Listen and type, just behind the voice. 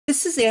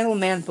This is Animal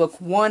Man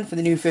Book 1 for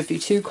the New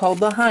 52 called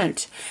The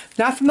Hunt.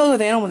 Not familiar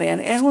with Animal Man.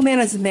 Animal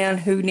Man is a man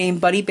who named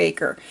Buddy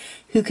Baker,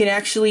 who can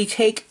actually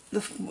take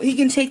the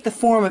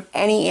form of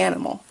any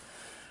animal.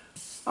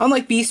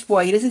 Unlike Beast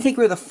Boy, he doesn't take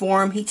the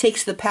form, he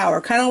takes the power,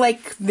 kind of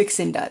like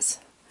Vixen does.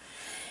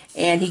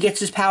 And he gets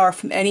his power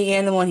from any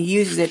animal and he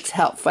uses it to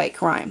help fight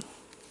crime.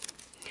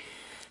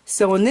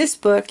 So in this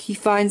book, he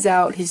finds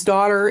out his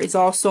daughter is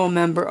also a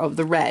member of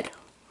the Red,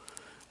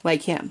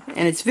 like him.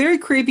 And it's a very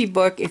creepy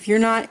book. If you're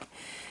not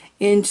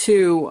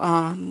into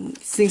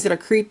things that are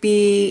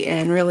creepy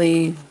and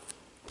really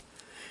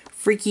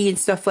freaky and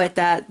stuff like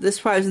that, this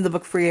probably isn't the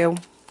book for you.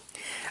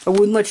 I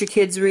wouldn't let your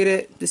kids read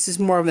it. This is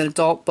more of an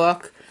adult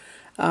book.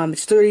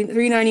 It's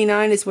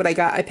 $3.99 is what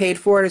I paid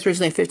for it. It's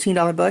originally a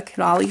 $15 book at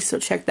Ollie's, so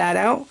check that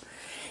out.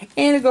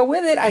 And to go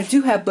with it, I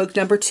do have book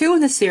number 2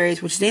 in the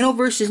series, which is Angel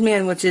vs.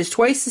 Man, which is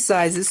twice the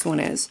size this one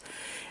is.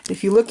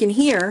 If you look in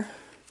here,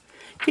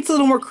 it's a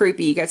little more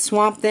creepy. You got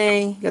Swamp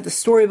Thing, you got the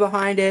story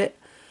behind it.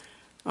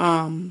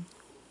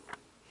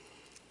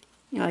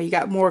 You know, you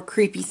got more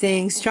creepy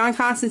things. John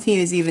Constantine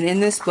is even in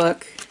this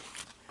book.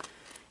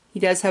 He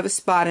does have a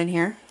spot in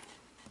here,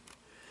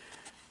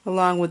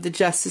 along with the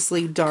Justice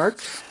League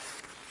Dark.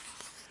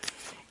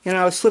 And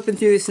I was flipping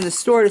through this in the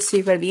store to see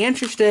if I'd be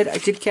interested. I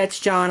did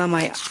catch John on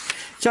my...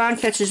 John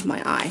catches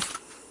my eye.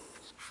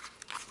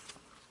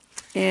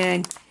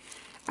 And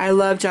I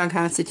love John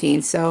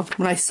Constantine, so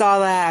when I saw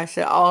that, I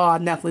said, oh,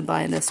 I'm definitely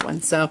buying this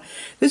one. So,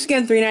 this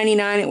again,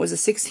 $3.99. It was a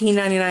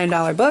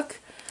 $16.99 book.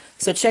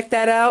 So check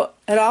that out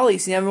at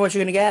Ollie's. You never know what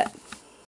you're going to get.